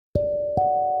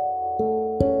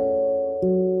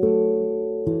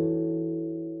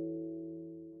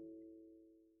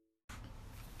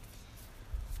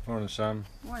Morning, Sam.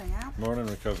 Morning, Al. Morning,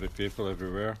 recovery people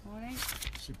everywhere. Morning.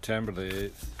 September the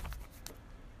 8th.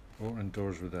 Opening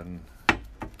Doors Within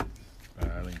by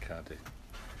Eileen Caddy.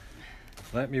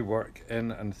 Let me work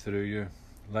in and through you.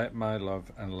 Let my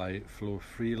love and light flow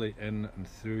freely in and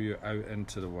through you out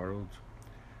into the world.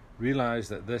 Realize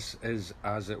that this is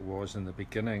as it was in the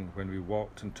beginning when we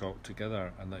walked and talked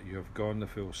together, and that you have gone the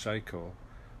full cycle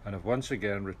and have once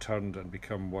again returned and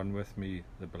become one with me,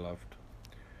 the beloved.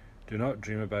 Do not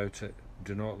dream about it,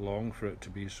 do not long for it to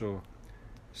be so.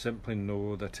 Simply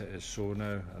know that it is so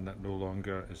now, and that no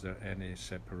longer is there any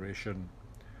separation.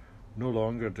 No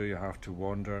longer do you have to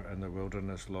wander in the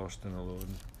wilderness lost and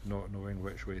alone, not knowing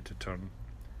which way to turn.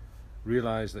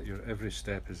 Realize that your every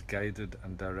step is guided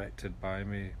and directed by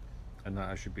me, and that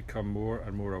as you become more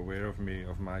and more aware of me,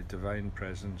 of my divine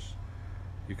presence,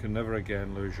 you can never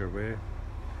again lose your way.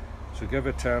 So give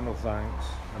eternal thanks,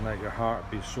 and let your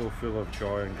heart be so full of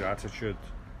joy and gratitude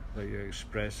that you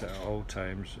express it at all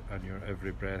times, and your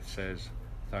every breath says,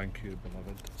 "Thank you,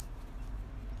 beloved."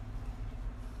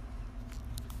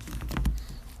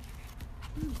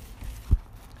 I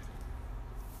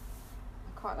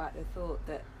quite like the thought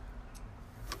that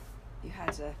you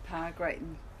had a power greater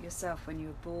than yourself when you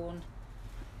were born,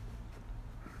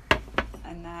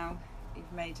 and now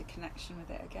you've made a connection with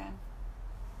it again.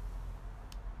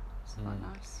 It's quite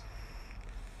nice.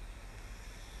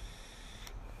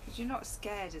 Because you're not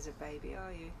scared as a baby,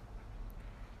 are you?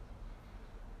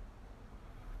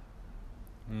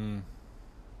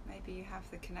 Maybe you have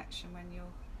the connection when you're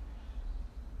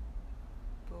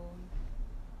born.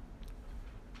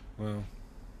 Well,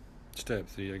 step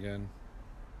 3 again.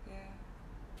 Yeah.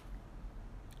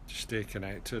 Just stay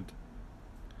connected.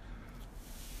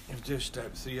 If you do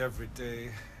step 3 every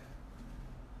day,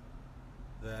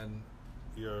 then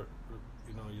you're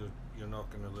not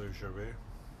going to lose your way.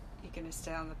 You're going to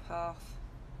stay on the path.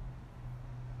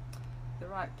 The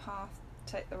right path,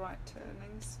 take the right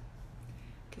turnings.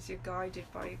 Because you're guided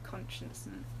by your conscience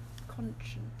and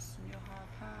your higher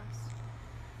powers.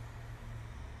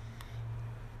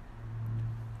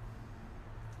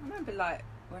 I remember, like,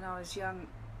 when I was young,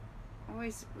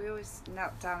 we always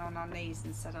knelt down on our knees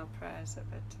and said our prayers at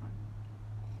bedtime.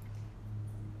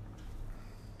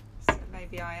 So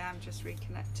maybe I am just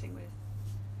reconnecting with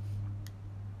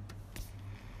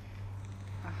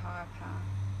a higher power.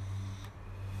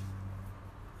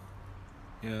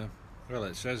 Yeah. Well,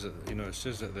 it says at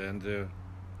the end there,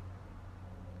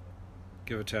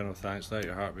 give eternal thanks, let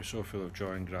your heart be so full of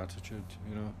joy and gratitude,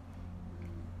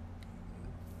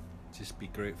 Just be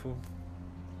grateful.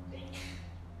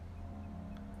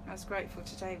 I was grateful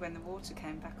today when the water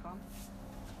came back on.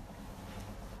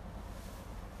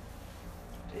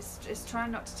 It's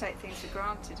trying not to take things for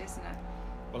granted, isn't it?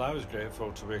 Well, I was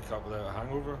grateful to wake up without a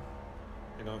hangover,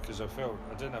 because I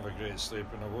didn't have a great sleep,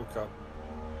 and I woke up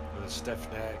with a stiff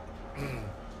neck and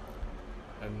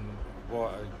a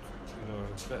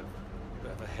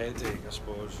bit of a headache, I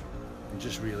suppose, and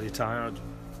just really tired.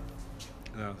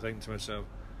 And I think to myself,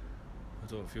 I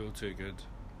don't feel too good,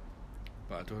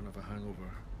 but I don't have a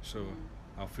hangover, so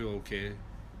I'll feel okay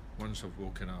once I've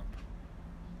woken up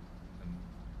and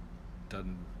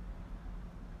done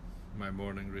my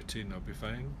morning routine. I'll be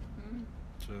fine.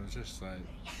 So it's just like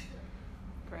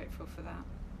Grateful for that.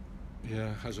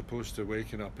 Yeah, as opposed to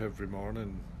waking up every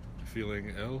morning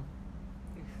feeling ill.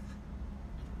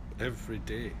 Every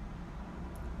day.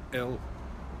 Ill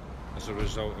as a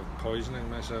result of poisoning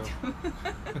myself.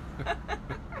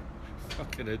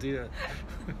 Fucking idiot.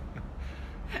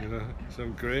 So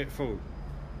I'm grateful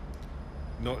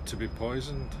not to be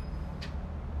poisoned.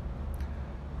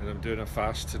 And I'm doing a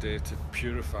fast today to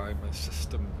purify my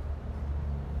system.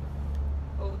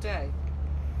 All day?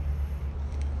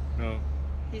 No.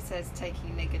 He says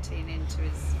taking nicotine into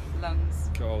his lungs.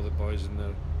 Got all the boys in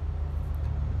there.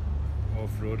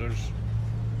 Off-roaders.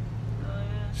 Oh,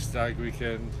 yeah. Stag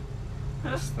weekend.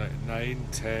 It's like 9,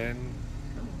 10.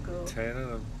 Oh, God. 10 of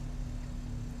them.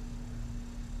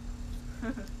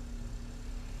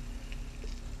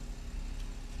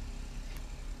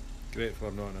 Grateful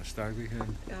I'm not on a stag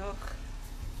weekend. Oh.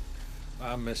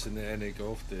 I'm missing the NA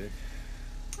golf day.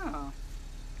 Oh.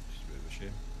 Just a bit of a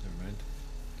shame. Never mind.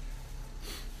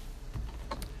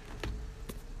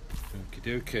 Okie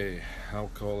dokie.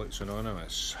 Alcoholics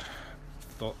Anonymous.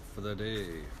 Thought for the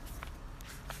day.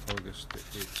 August the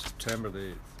 8th. September the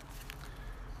 8th.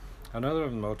 Another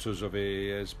of the mottos of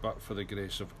AA is, but for the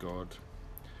grace of God.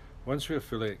 Once we have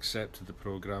fully accepted the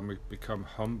programme, we become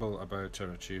humble about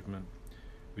our achievement.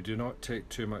 We do not take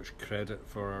too much credit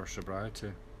for our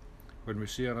sobriety. When we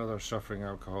see another suffering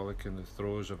alcoholic in the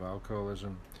throes of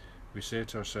alcoholism, We say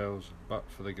to ourselves, but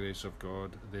for the grace of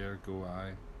God, there go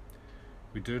I.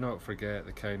 We do not forget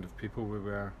the kind of people we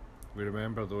were. We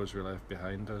remember those we left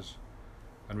behind us,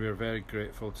 and we are very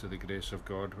grateful to the grace of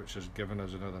God which has given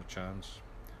us another chance.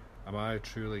 Am I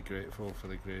truly grateful for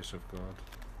the grace of God?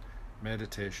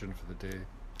 Meditation for the day.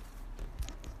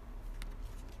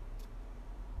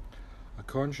 A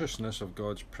consciousness of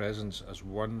God's presence as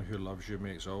one who loves you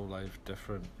makes all life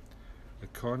different. The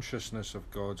consciousness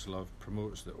of God's love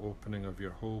promotes the opening of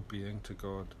your whole being to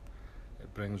God.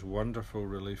 It brings wonderful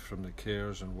relief from the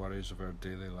cares and worries of our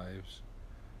daily lives.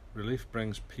 Relief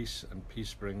brings peace, and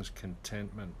peace brings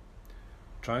contentment.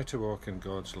 Try to walk in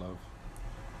God's love.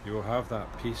 You will have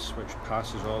that peace which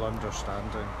passes all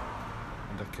understanding,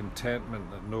 and a contentment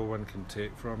that no one can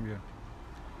take from you.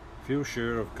 Feel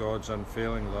sure of God's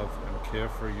unfailing love and care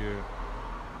for you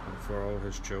and for all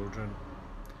His children.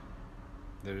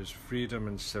 There is freedom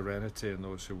and serenity in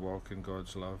those who walk in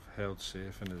God's love, held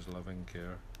safe in His loving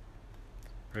care.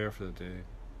 Prayer for the day.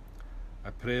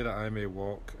 I pray that I may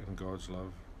walk in God's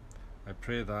love. I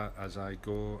pray that as I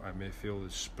go, I may feel the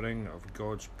spring of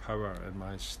God's power in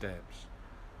my steps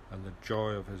and the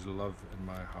joy of His love in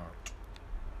my heart.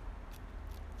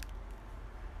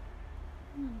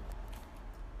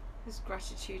 There's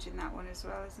gratitude in that one as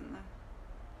well, isn't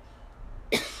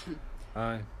there?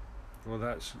 Aye. Well,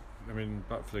 that's, I mean,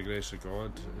 but for the grace of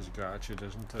God is gratitude,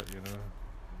 isn't it, you know?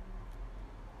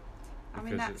 I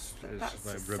mean, that's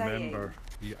like, a remember,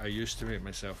 I used to make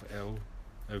myself ill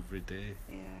every day.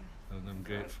 Yeah. And I'm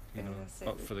grateful, you know,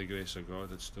 but for the grace of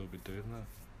God, I'd still be doing that.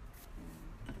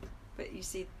 Yeah. But you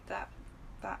see, that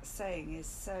saying is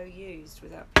so used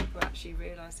without people actually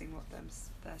realising what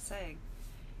they're saying.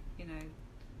 You know,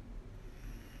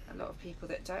 a lot of people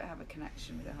that don't have a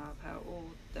connection with the higher power or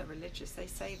they're religious, they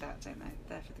say that, don't they?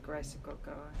 There for the grace of God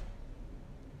go I.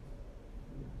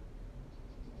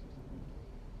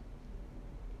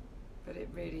 But it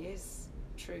really is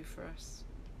true for us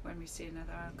when we see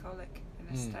another alcoholic in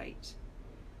a state.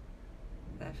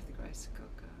 There for the grace of God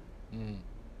go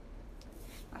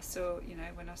I. I saw, you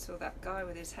know, when I saw that guy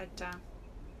with his head down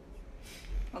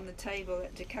on the table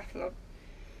at Decathlon,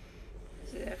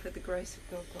 there for the grace of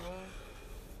God go I.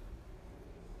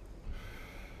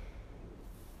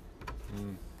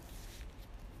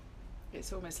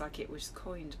 It's almost like it was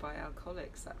coined by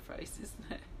alcoholics, that phrase,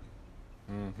 isn't it?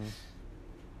 Mm-hmm.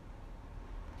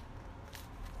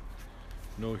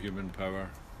 No human power.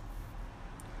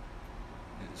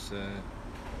 It's I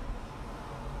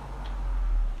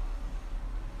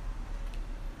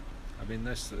mean,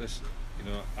 this you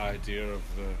know, idea of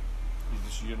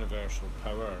this universal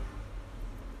power,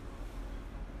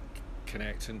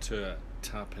 connecting to it,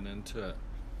 tapping into it.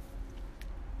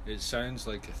 It sounds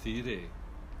like a theory,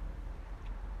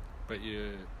 but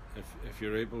if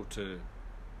you're able to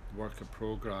work a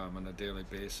program on a daily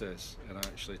basis and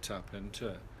actually tap into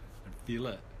it and feel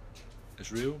it,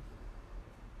 it's real.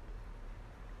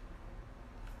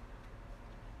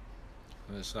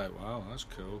 And it's like, wow, that's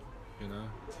cool, you know.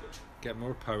 Get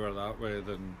more power that way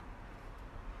than,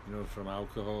 you know, from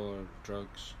alcohol or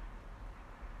drugs.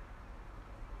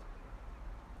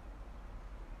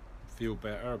 Feel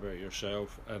better about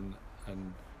yourself and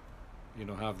you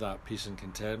know, have that peace and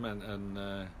contentment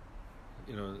and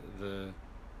you know,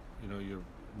 you're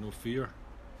no fear.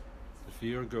 The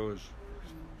fear goes.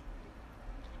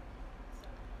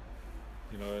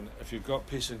 You know, and if you've got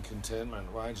peace and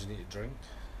contentment, why do you need to drink?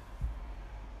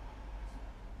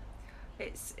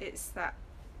 It's that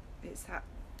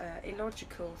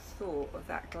illogical thought of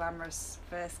that glamorous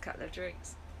first couple of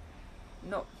drinks,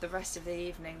 not the rest of the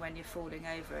evening when you're falling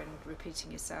over and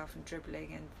repeating yourself and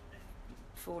dribbling and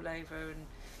fall over and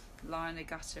lie in a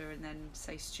gutter and then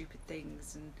say stupid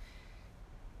things and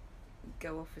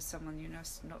go off with someone you're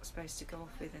not supposed to go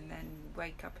off with and then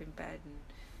wake up in bed and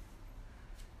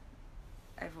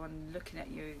everyone looking at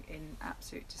you in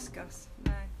absolute disgust.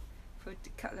 No, for a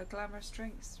couple of glamorous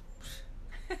drinks,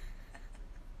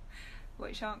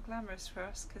 which aren't glamorous for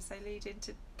us because they lead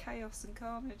into chaos and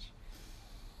carnage.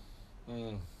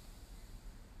 I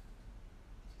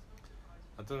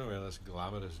don't know where this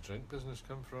glamorous drink business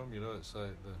come from. You know, it's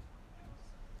like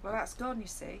well, that's gone. You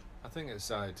see, I think it's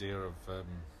the idea of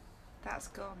that's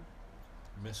gone.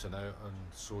 Missing out on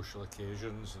social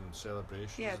occasions and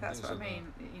celebrations. Yeah, and that's what I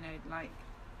mean. You know, like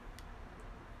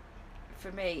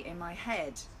for me, in my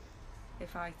head,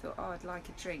 if I thought, oh, I'd like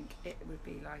a drink, it would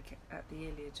be like at the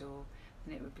Iliador,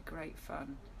 and it would be great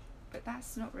fun. But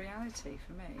that's not reality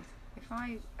for me. If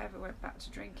I ever went back to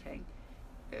drinking,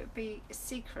 it would be a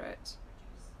secret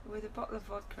with a bottle of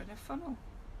vodka and a funnel.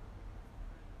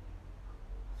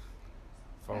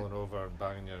 Falling over and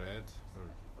banging your head,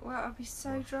 Well, I'd be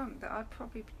so drunk that I'd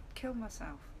probably kill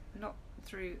myself. Not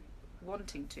through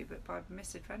wanting to, but by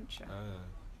misadventure.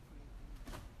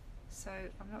 So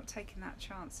I'm not taking that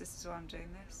chance. This is why I'm doing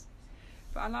this.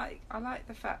 But I like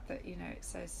the fact that, you know, it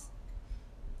says,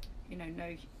 you know,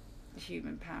 no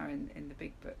human power in the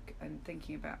big book, and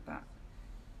thinking about that,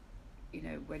 you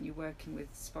know, when you're working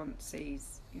with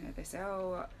sponsees, you know, they say,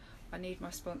 oh, I need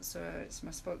my sponsor, it's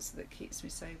my sponsor that keeps me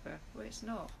sober. Well, it's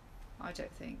not, I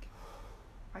don't think.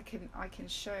 I can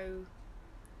show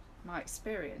my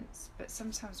experience, but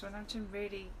sometimes when I'm doing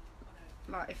really,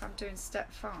 like if I'm doing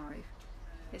step 5,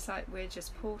 it's like we're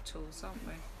just portals, aren't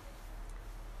we?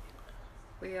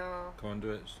 We are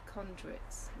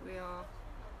Conduits. We are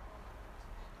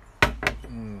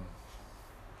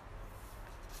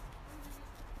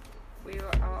we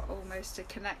are almost a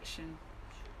connection.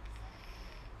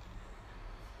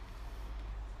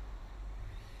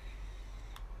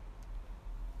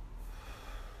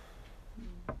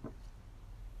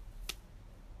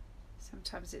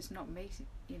 Sometimes it's not me,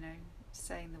 you know,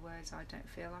 saying the words I don't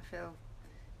feel. I feel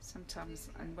sometimes,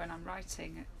 and when I'm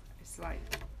writing, it's like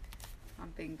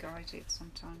I'm being guided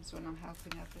sometimes when I'm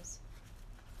helping others.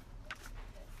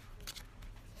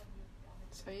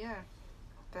 So yeah,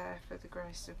 there for the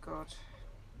grace of God.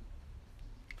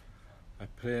 I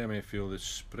pray I may feel the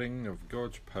spring of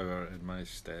God's power in my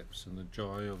steps and the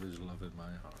joy of His love in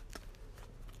my heart.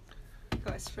 You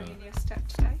got a spring in your step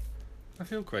today? I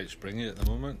feel quite springy at the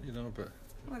moment, you know, but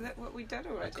well, that's what we've done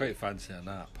already. I quite fancy a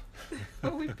nap.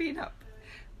 Well, we've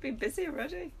been busy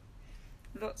already.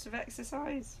 Lots of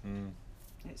exercise.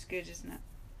 It's good, isn't it?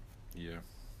 Yeah.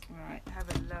 All right. Have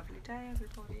a lovely day,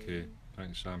 everybody. Okay.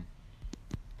 Thanks, Sam.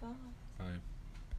 Bye. Bye.